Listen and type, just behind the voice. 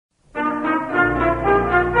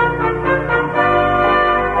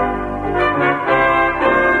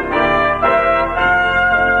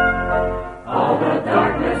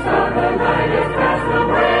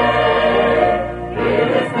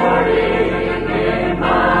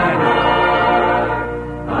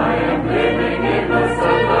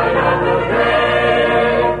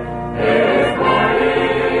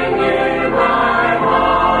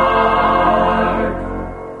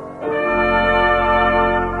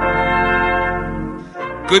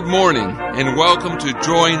Good morning, and welcome to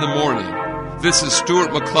Joy in the Morning. This is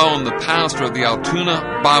Stuart McClellan, the pastor of the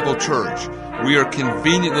Altoona Bible Church. We are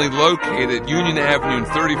conveniently located at Union Avenue and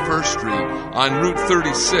 31st Street on Route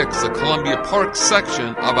 36, the Columbia Park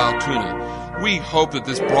section of Altoona. We hope that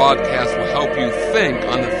this broadcast will help you think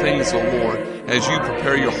on the things of the Lord as you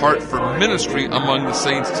prepare your heart for ministry among the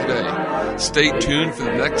saints today. Stay tuned for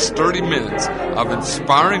the next 30 minutes of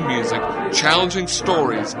inspiring music, challenging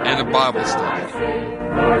stories, and a Bible study.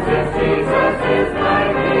 Lord, Jesus is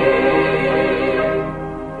my name.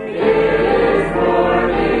 It is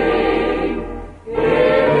morning. It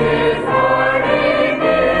is morning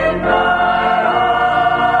in my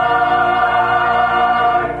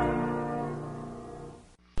heart.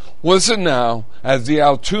 Listen now as the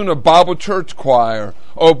Altoona Bible Church Choir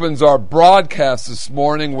opens our broadcast this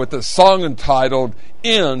morning with a song entitled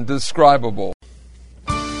Indescribable.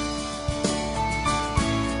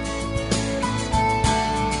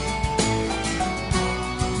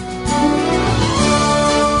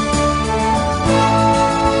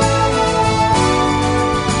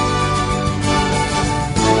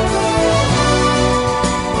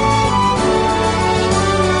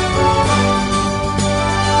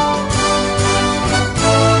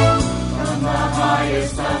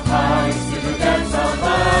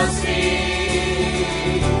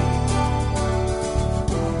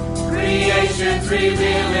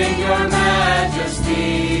 Revealing your majesty.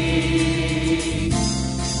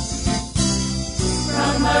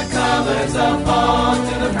 From the colors of fall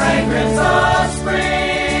to the fragrance of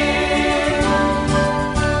spring,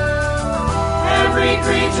 every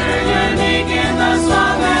creature unique in the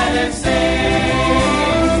song that it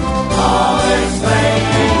sings, all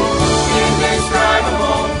explaining,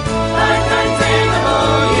 indescribable,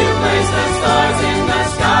 uncontainable. You place the stars in the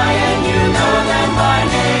sky and you know them by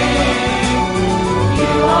name.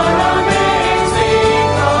 You are amazing,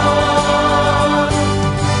 God.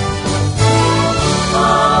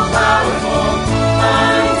 All powerful,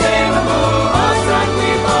 untamable, awestruck, we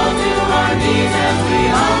fall to our knees as we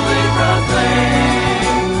humbly proclaim.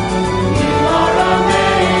 You are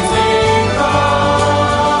amazing, God.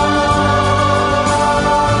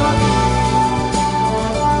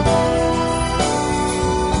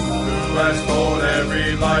 Who has told every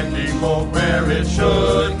lightning bolt where it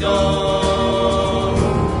should go?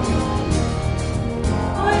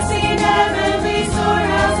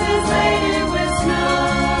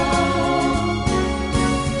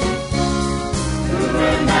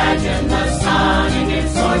 Imagine the sun and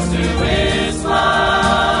its source to its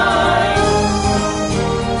light,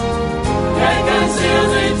 that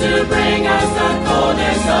conceals it to bring us the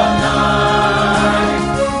coldness of night.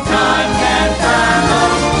 Time can't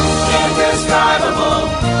fathom, indescribable,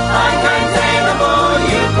 uncontainable.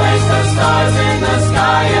 You place the stars in the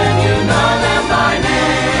sky and you know them by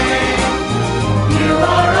name. You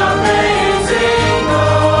are amazing,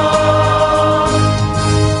 God.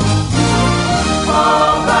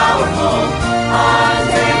 All powerful,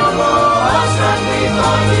 untamable, awestruck, we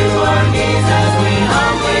fall to our knees as we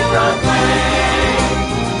humbly proclaim.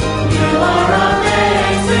 You are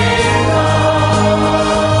amazing, God.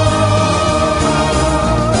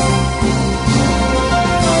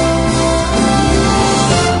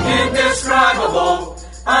 Indescribable,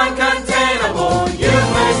 uncontainable, you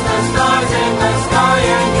place the stars in the sky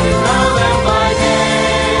and you know them by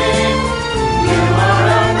name. You are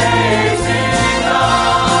amazing,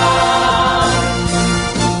 God.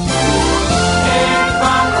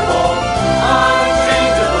 Incomparable,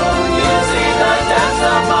 unchangeable, you see the depths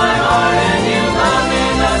of my heart and you love me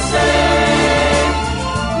the same.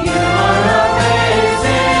 You are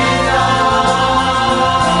amazing, God.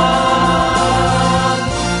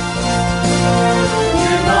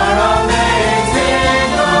 You are amazing,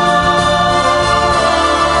 God.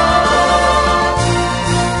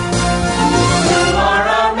 You are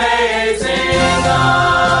amazing, God.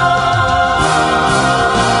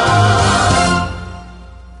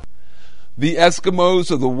 The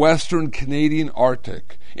Eskimos of the Western Canadian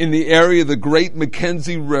Arctic, in the area of the Great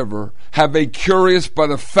Mackenzie River, have a curious but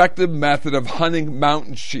effective method of hunting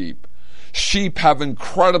mountain sheep. Sheep have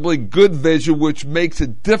incredibly good vision, which makes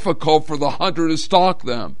it difficult for the hunter to stalk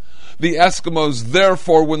them. The Eskimos,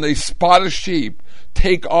 therefore, when they spot a sheep,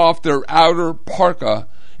 take off their outer parka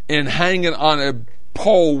and hang it on a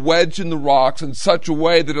pole wedged in the rocks in such a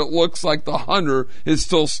way that it looks like the hunter is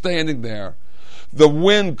still standing there. The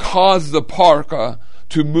wind causes the parka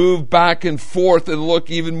to move back and forth and look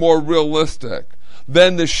even more realistic.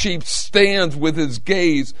 Then the sheep stands with his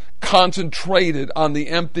gaze concentrated on the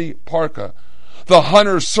empty parka. The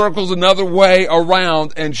hunter circles another way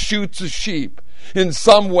around and shoots the sheep. In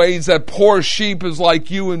some ways, that poor sheep is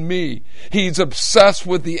like you and me. He's obsessed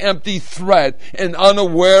with the empty threat and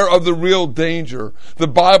unaware of the real danger. The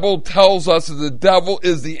Bible tells us that the devil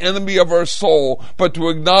is the enemy of our soul, but to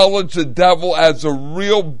acknowledge the devil as a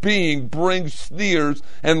real being brings sneers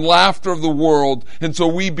and laughter of the world, and so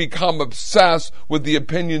we become obsessed with the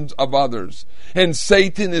opinions of others. And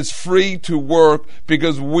Satan is free to work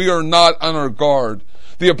because we are not on our guard.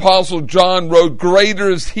 The Apostle John wrote,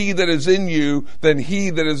 "Greater is he that is in you than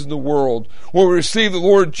he that is in the world." When we receive the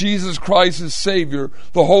Lord Jesus Christ as Savior,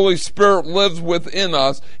 the Holy Spirit lives within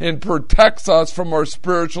us and protects us from our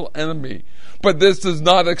spiritual enemy. But this does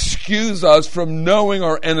not excuse us from knowing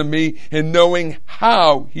our enemy and knowing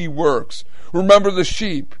how he works. Remember the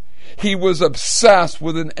sheep. He was obsessed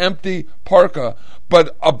with an empty parka,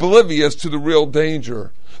 but oblivious to the real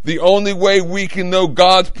danger. The only way we can know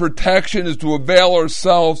God's protection is to avail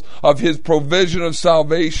ourselves of His provision of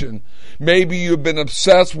salvation. Maybe you've been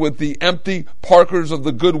obsessed with the empty parkers of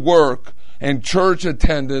the good work and church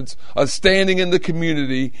attendance, a standing in the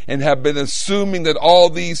community, and have been assuming that all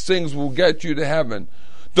these things will get you to heaven.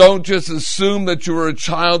 Don't just assume that you're a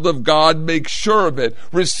child of God. Make sure of it.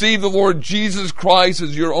 Receive the Lord Jesus Christ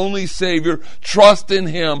as your only Savior. Trust in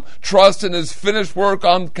Him. Trust in His finished work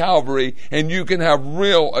on Calvary, and you can have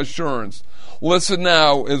real assurance. Listen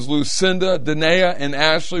now as Lucinda, Danae, and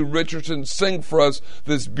Ashley Richardson sing for us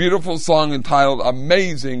this beautiful song entitled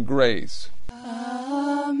Amazing Grace.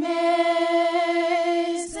 Amazing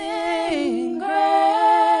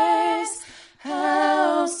grace,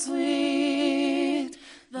 how sweet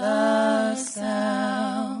the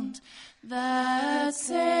sound that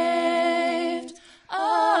saved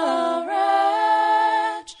a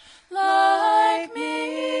wretch like me.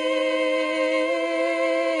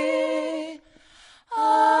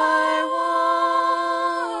 I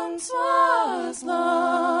once was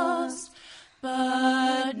lost,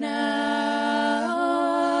 but now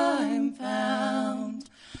I'm found.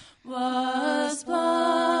 Was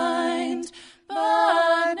blind,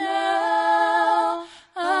 but now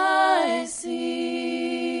I see.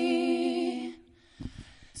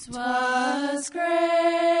 'Twas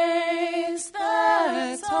grace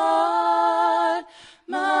that taught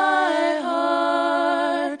my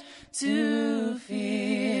heart to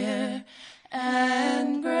fear,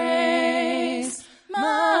 and grace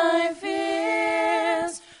my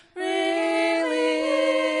fears relieved.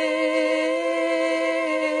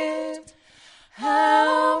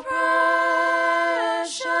 How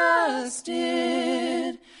precious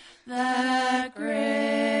did that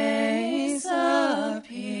grace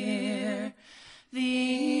appear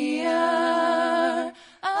the hour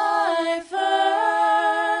I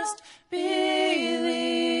first believed.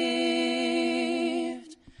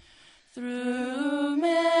 Through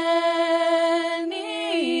many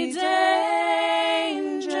dangers,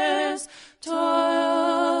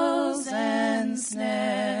 toils, and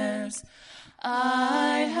snares,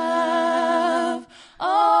 I have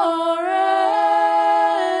already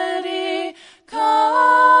come.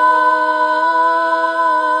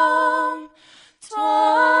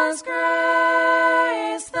 'Twas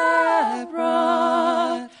grace that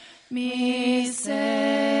brought me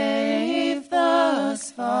safe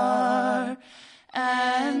thus far,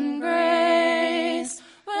 and grace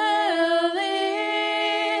will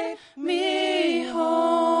lead me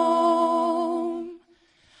home.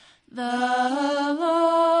 The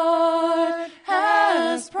Lord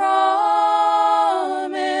has promised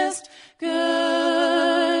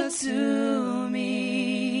good to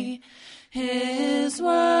me. His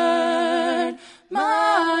word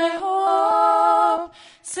my hope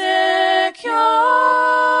secures.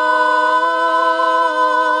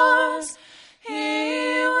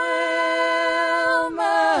 He will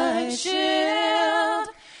my shield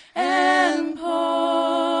and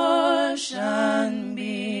portion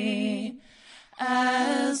be,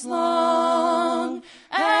 as long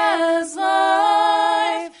as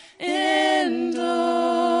life endures.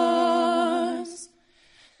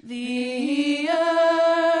 The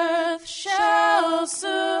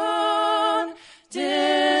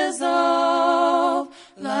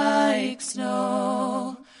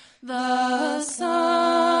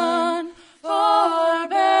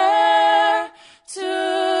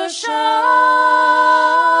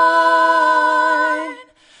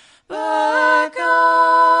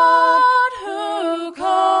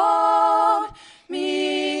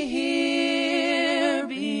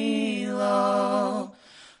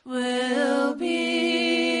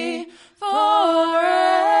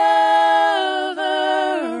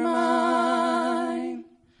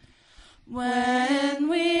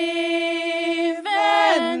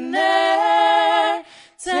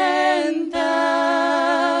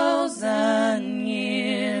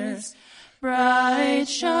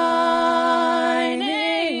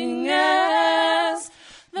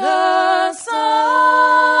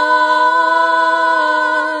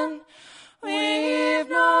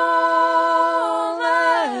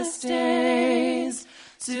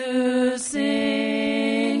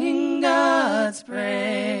Lord's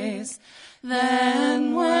praise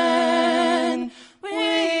than when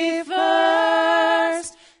we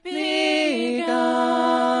first begun.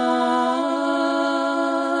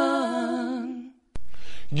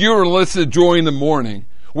 You're listening to Joy in the Morning,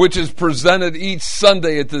 which is presented each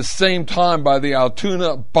Sunday at the same time by the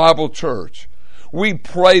Altoona Bible Church. We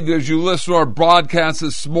pray that as you listen to our broadcast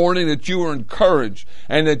this morning that you are encouraged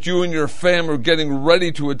and that you and your family are getting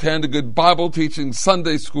ready to attend a good Bible teaching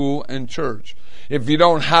Sunday school and church. If you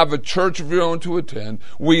don't have a church of your own to attend,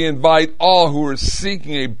 we invite all who are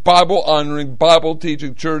seeking a Bible-honoring,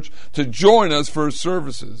 Bible-teaching church to join us for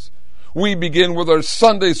services. We begin with our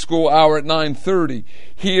Sunday school hour at 9:30.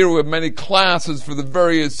 Here we have many classes for the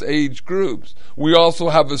various age groups. We also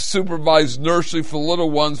have a supervised nursery for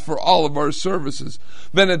little ones for all of our services.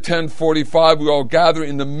 Then at 10:45 we all gather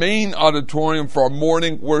in the main auditorium for our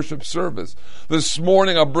morning worship service. This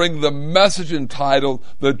morning I'll bring the message entitled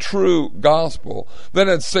The True Gospel. Then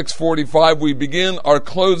at 6:45 we begin our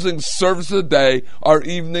closing service of the day, our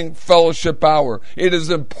evening fellowship hour. It is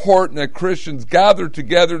important that Christians gather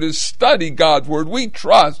together to study God's Word. We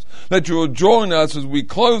trust that you will join us as we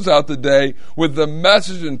close out the day with the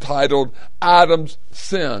message entitled Adam's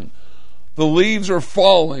Sin. The leaves are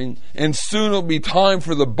falling, and soon it'll be time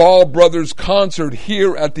for the Ball Brothers concert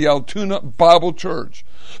here at the Altoona Bible Church.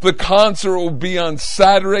 The concert will be on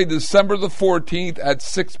Saturday, December the 14th at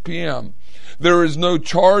 6 p.m. There is no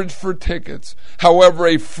charge for tickets. However,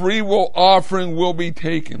 a free will offering will be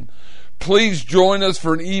taken. Please join us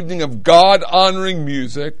for an evening of God-honoring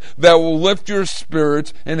music that will lift your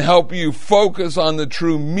spirits and help you focus on the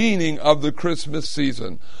true meaning of the Christmas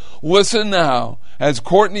season. Listen now as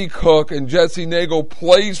Courtney Cook and Jesse Nagel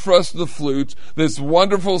plays for us the flutes this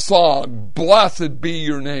wonderful song, Blessed Be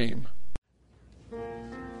Your Name.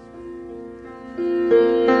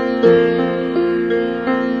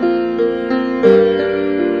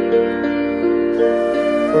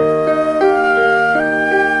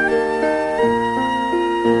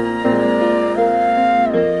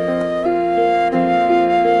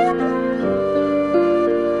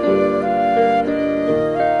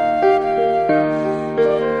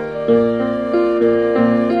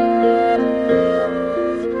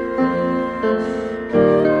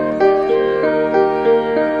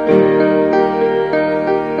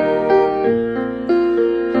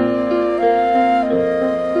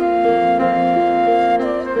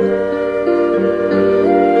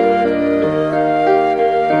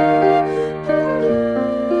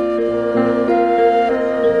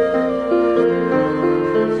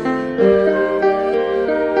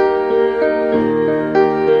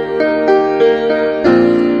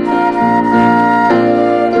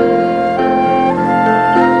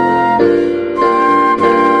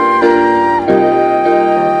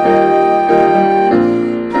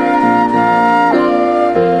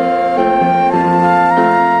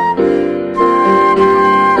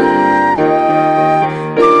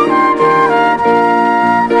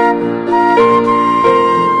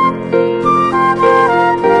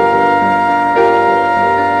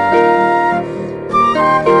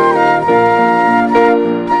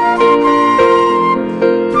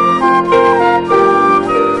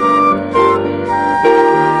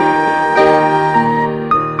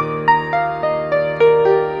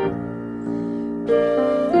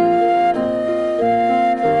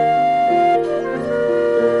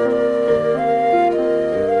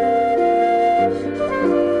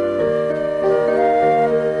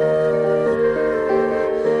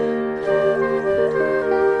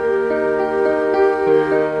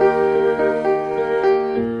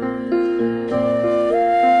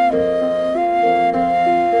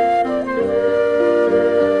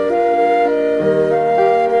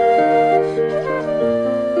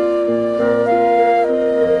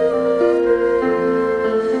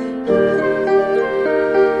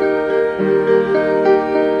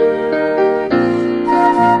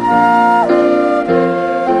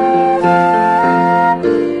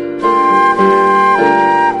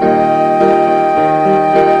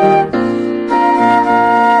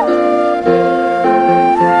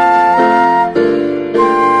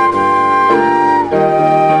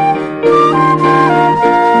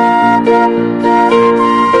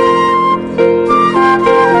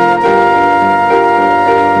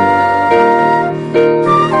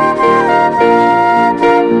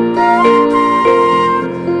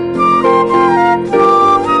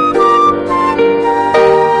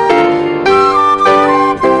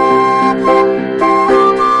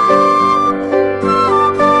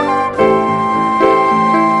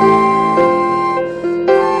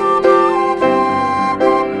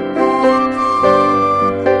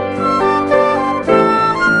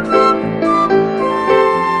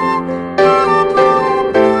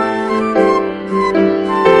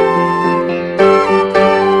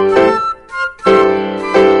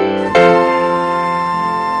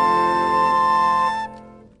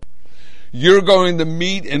 You're going to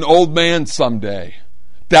meet an old man someday,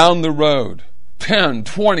 down the road, 10,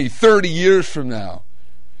 20, 30 years from now.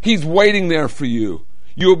 He's waiting there for you.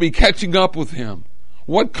 You'll be catching up with him.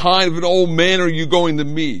 What kind of an old man are you going to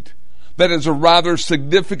meet? That is a rather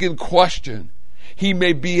significant question. He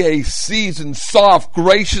may be a seasoned, soft,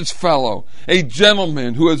 gracious fellow, a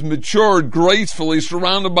gentleman who has matured gracefully,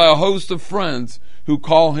 surrounded by a host of friends who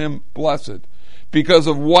call him blessed because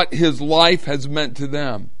of what his life has meant to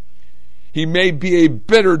them. He may be a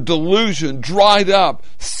bitter, delusioned, dried up,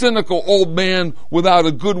 cynical old man without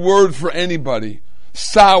a good word for anybody,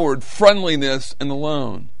 soured friendliness and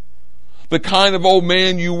alone. The kind of old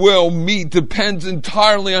man you will meet depends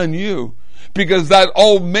entirely on you, because that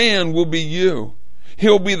old man will be you.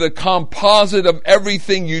 He'll be the composite of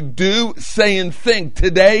everything you do, say, and think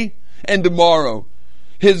today and tomorrow.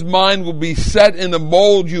 His mind will be set in a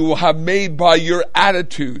mold you will have made by your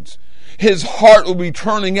attitudes. His heart will be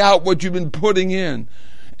turning out what you've been putting in.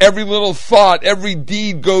 Every little thought, every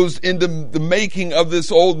deed goes into the making of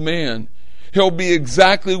this old man. He'll be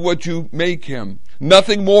exactly what you make him.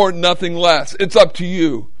 Nothing more, nothing less. It's up to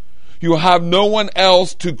you. You have no one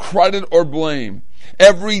else to credit or blame.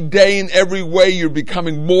 Every day in every way you're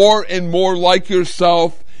becoming more and more like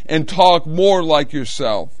yourself and talk more like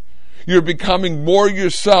yourself. You're becoming more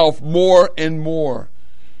yourself more and more.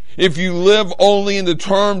 If you live only in the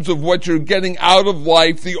terms of what you're getting out of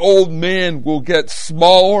life, the old man will get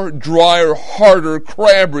smaller, drier, harder,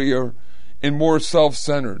 crabbier, and more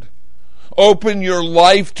self-centered. Open your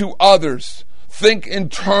life to others. Think in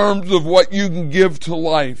terms of what you can give to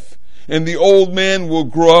life. And the old man will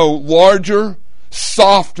grow larger,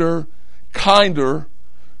 softer, kinder,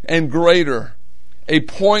 and greater. A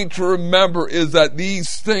point to remember is that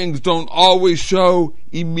these things don't always show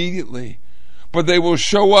immediately, but they will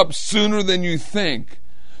show up sooner than you think.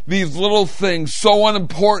 These little things, so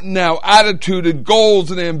unimportant now, attitude and goals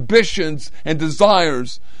and ambitions and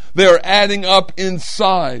desires, they are adding up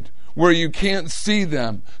inside where you can't see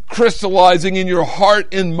them, crystallizing in your heart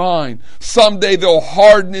and mind. Someday they'll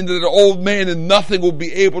harden into the old man and nothing will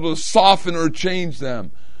be able to soften or change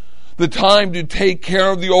them. The time to take care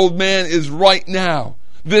of the old man is right now,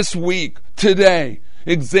 this week, today.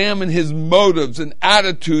 Examine his motives and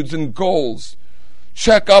attitudes and goals.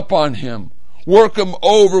 Check up on him. Work him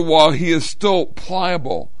over while he is still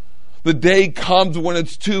pliable. The day comes when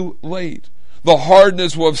it's too late. The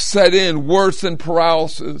hardness will have set in worse than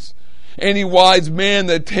paralysis. Any wise man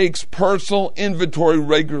that takes personal inventory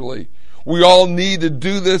regularly. We all need to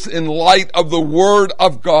do this in light of the Word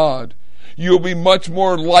of God. You'll be much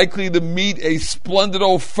more likely to meet a splendid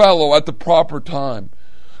old fellow at the proper time.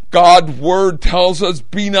 God's Word tells us,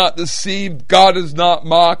 be not deceived, God is not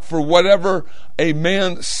mocked, for whatever a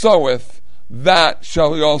man soweth, that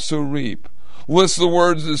shall he also reap. Listen to the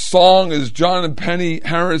words of this song as John and Penny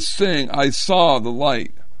Harris sing, I Saw the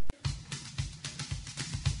Light.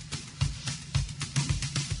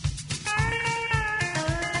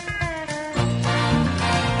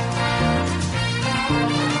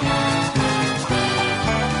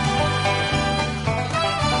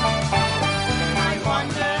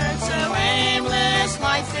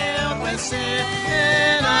 Sin,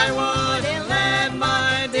 I wouldn't let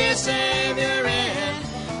my dear Savior in.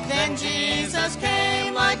 Then Jesus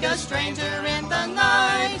came like a stranger in the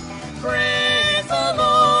night. Praise the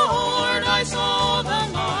Lord, I saw the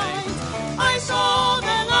light. I saw the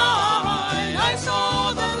light, I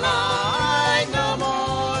saw the light. No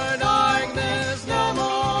more darkness, no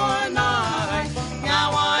more night.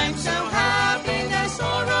 Now I'm so happy, there's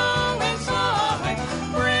sorrow inside.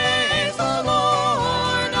 Praise the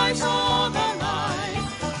Lord, I saw the light.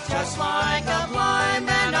 Just like a blind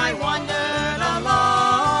man I wandered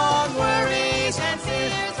along, worries and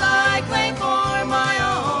fears I claimed for my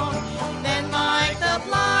own. Then like the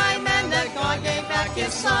blind man that God gave back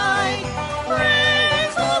his sight.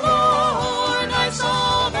 Praise the Lord, I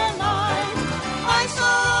saw the light. I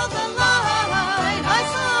saw the light, I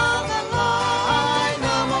saw the light.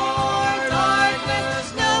 No more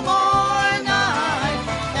darkness, no more night.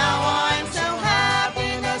 Now I'm so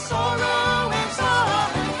happy, the sorrow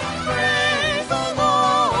inside. Praise the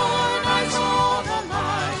Lord, I saw the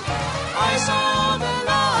light. I saw the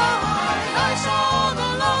light, I saw the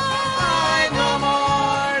light. No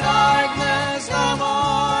more darkness, no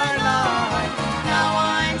more night.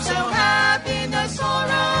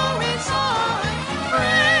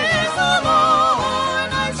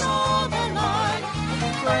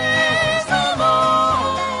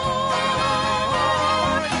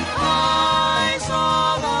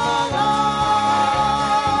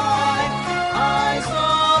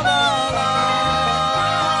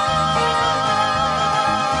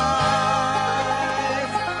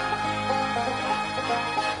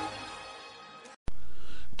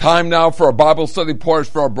 Time now for our Bible study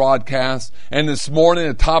portion for our broadcast. And this morning,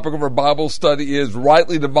 the topic of our Bible study is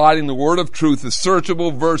rightly dividing the word of truth, the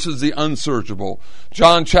searchable versus the unsearchable.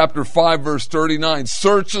 John chapter 5 verse 39,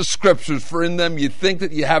 search the scriptures, for in them you think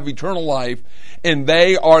that you have eternal life, and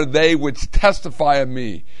they are they which testify of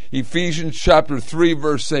me. Ephesians chapter 3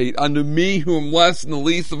 verse 8, unto me who am less than the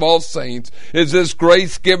least of all saints is this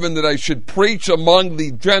grace given that I should preach among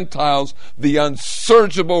the Gentiles the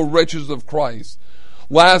unsearchable riches of Christ.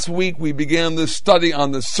 Last week we began this study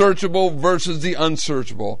on the searchable versus the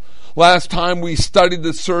unsearchable. Last time we studied the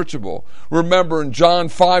searchable. Remember in John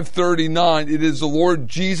 5:39, it is the Lord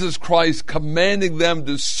Jesus Christ commanding them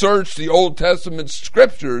to search the Old Testament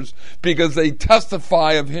scriptures because they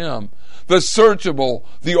testify of Him. The searchable,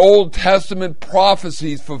 the Old Testament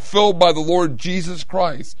prophecies fulfilled by the Lord Jesus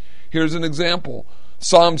Christ. Here's an example.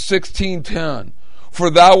 Psalm 16:10. For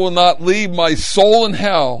thou wilt not leave my soul in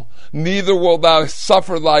hell, neither wilt thou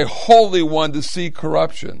suffer thy Holy One to see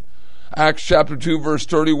corruption. Acts chapter 2 verse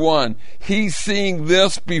 31. He seeing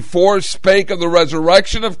this before spake of the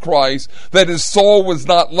resurrection of Christ, that his soul was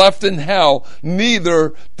not left in hell,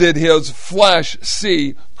 neither did his flesh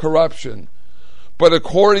see corruption. But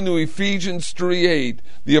according to Ephesians 3:8,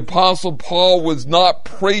 the Apostle Paul was not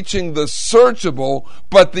preaching the searchable,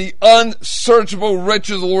 but the unsearchable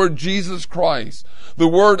riches of the Lord Jesus Christ. The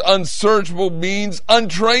word unsearchable means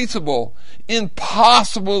untraceable,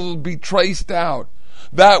 impossible to be traced out.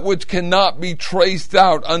 That which cannot be traced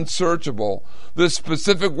out, unsearchable. This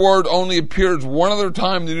specific word only appears one other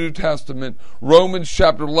time in the New Testament, Romans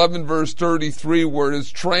chapter 11 verse 33, where it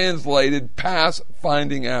is translated past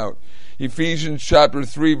finding out. Ephesians chapter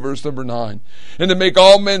 3 verse number 9. And to make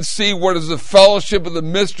all men see what is the fellowship of the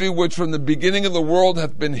mystery which from the beginning of the world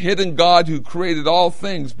hath been hid in God, who created all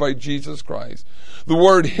things by Jesus Christ. The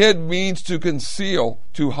word hid means to conceal,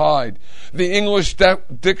 to hide. The English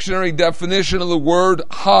dictionary definition of the word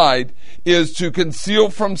hide is to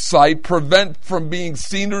conceal from sight, prevent from being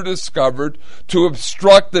seen or discovered, to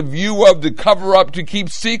obstruct the view of, to cover up, to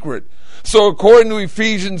keep secret. So according to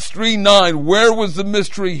Ephesians 3:9, where was the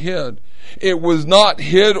mystery hid? It was not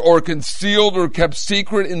hid or concealed or kept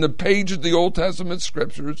secret in the pages of the Old Testament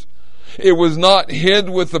scriptures. It was not hid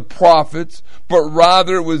with the prophets, but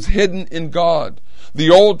rather it was hidden in God.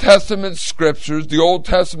 The Old Testament scriptures, the Old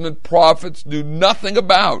Testament prophets knew nothing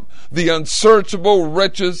about the unsearchable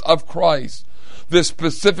riches of Christ. This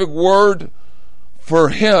specific word for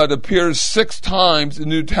hid appears 6 times in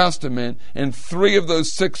the New Testament, and 3 of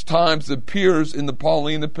those 6 times appears in the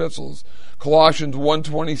Pauline epistles. Colossians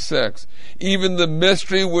 1:26, even the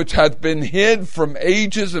mystery which hath been hid from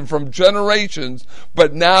ages and from generations,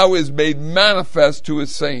 but now is made manifest to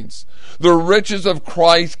his saints. The riches of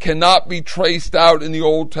Christ cannot be traced out in the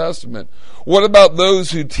Old Testament. What about those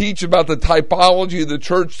who teach about the typology of the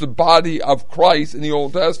church, the body of Christ in the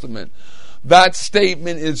Old Testament? That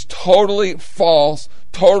statement is totally false,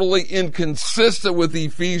 totally inconsistent with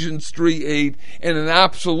Ephesians 3:8, and an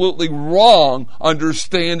absolutely wrong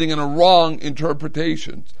understanding and a wrong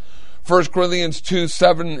interpretation. 1 Corinthians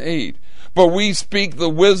 2:7 and 8. But we speak the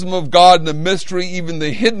wisdom of God in the mystery, even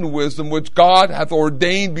the hidden wisdom, which God hath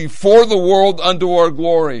ordained before the world unto our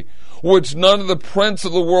glory, which none of the prince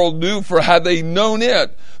of the world knew, for had they known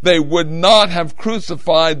it, they would not have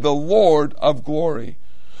crucified the Lord of glory.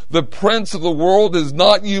 The prince of the world is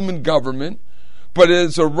not human government, but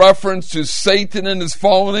is a reference to Satan and his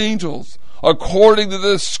fallen angels. According to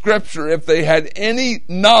this scripture, if they had any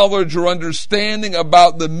knowledge or understanding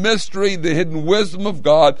about the mystery, the hidden wisdom of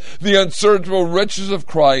God, the unsearchable riches of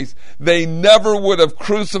Christ, they never would have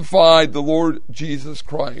crucified the Lord Jesus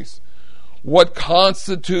Christ. What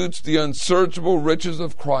constitutes the unsearchable riches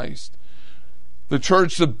of Christ? The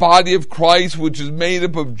church, the body of Christ, which is made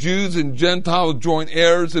up of Jews and Gentiles, joint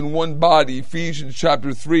heirs in one body. Ephesians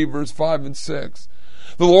chapter 3, verse 5 and 6.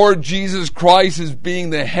 The Lord Jesus Christ is being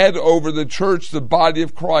the head over the church, the body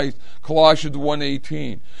of Christ. Colossians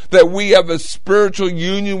 1:18. That we have a spiritual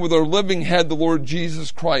union with our living head, the Lord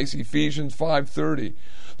Jesus Christ. Ephesians 5:30.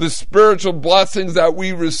 The spiritual blessings that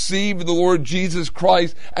we receive in the Lord Jesus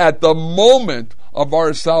Christ at the moment of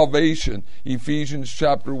our salvation. Ephesians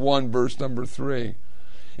chapter 1 verse number 3.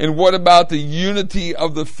 And what about the unity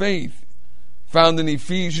of the faith? Found in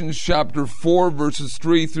Ephesians chapter 4 verses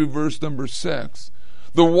 3 through verse number 6.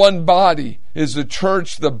 The one body is the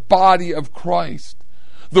church, the body of Christ.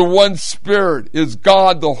 The one Spirit is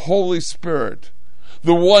God, the Holy Spirit.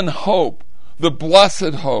 The one hope, the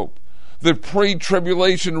blessed hope. The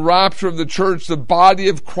pre-tribulation rapture of the church, the body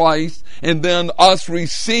of Christ, and then us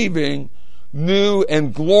receiving new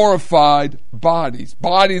and glorified bodies.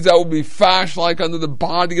 Bodies that will be fashioned like unto the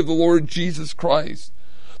body of the Lord Jesus Christ.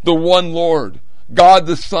 The one Lord, God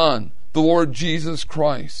the Son, the Lord Jesus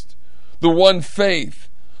Christ. The one faith.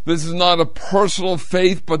 This is not a personal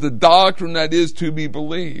faith, but the doctrine that is to be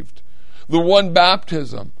believed. The one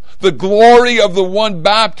baptism. The glory of the one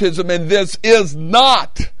baptism, and this is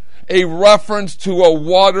not a reference to a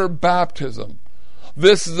water baptism.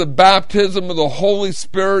 This is a baptism of the Holy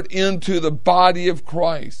Spirit into the body of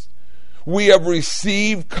Christ. We have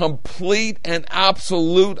received complete and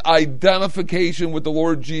absolute identification with the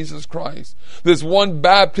Lord Jesus Christ. This one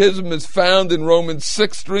baptism is found in Romans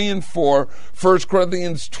 6:3 and 4, 1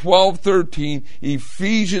 Corinthians 12:13,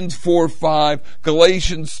 Ephesians 4:5,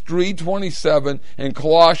 Galatians 3:27, and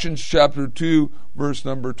Colossians chapter 2, verse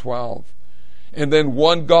number 12. And then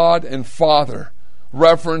one God and Father,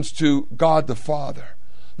 reference to God the Father.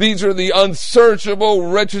 These are the unsearchable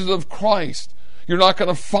riches of Christ. You're not going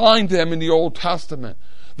to find them in the Old Testament.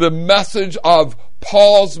 The message of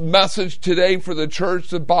Paul's message today for the church,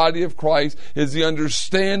 the body of Christ, is the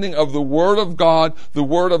understanding of the Word of God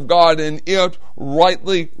and it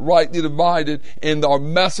rightly divided, and our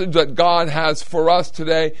message that God has for us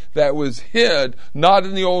today that was hid, not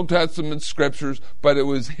in the Old Testament scriptures, but it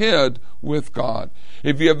was hid with God.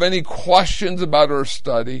 If you have any questions about our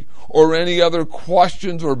study, or any other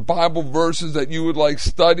questions or Bible verses that you would like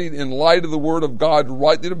studied in light of the Word of God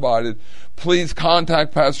rightly divided, please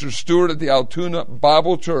contact Pastor Stewart at the Altoona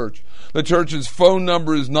Bible Church. The church's phone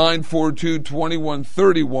number is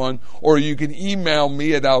 942-2131, or you can email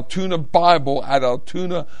me at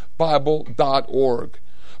altoonabible@altoonabible.org.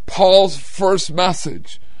 Paul's first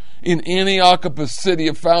message in Antioch of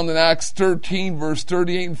Pisidia, found in Acts 13, verse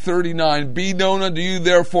 38 and 39. Be known unto you,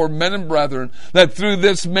 therefore, men and brethren, that through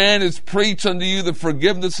this man is preached unto you the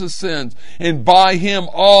forgiveness of sins, and by him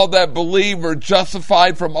all that believe are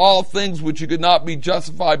justified from all things which you could not be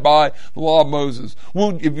justified by the law of Moses.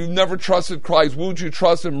 If you've never trusted Christ, won't you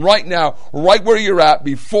trust him right now, right where you're at,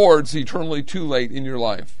 before it's eternally too late in your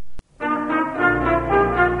life?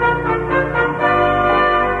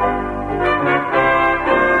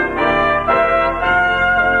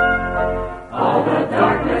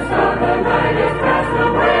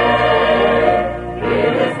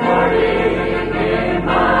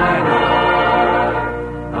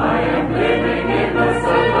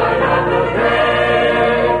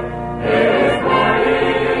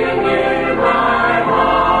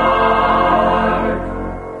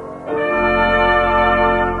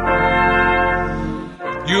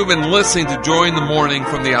 You've been listening to Joy in the Morning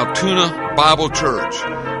from the Altoona Bible Church.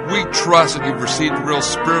 We trust that you've received a real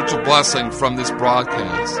spiritual blessing from this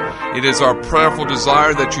broadcast. It is our prayerful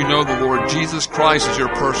desire that you know the Lord Jesus Christ is your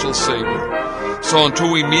personal Savior. So until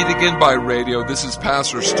we meet again by radio, this is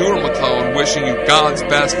Pastor Stuart McClellan wishing you God's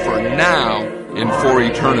best for now and for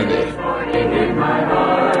eternity.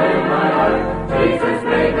 Jesus,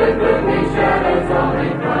 make the gloomy shadows all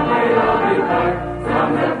in one day all depart.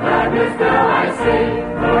 Songs of gladness now I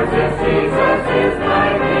sing, Lord, Jesus.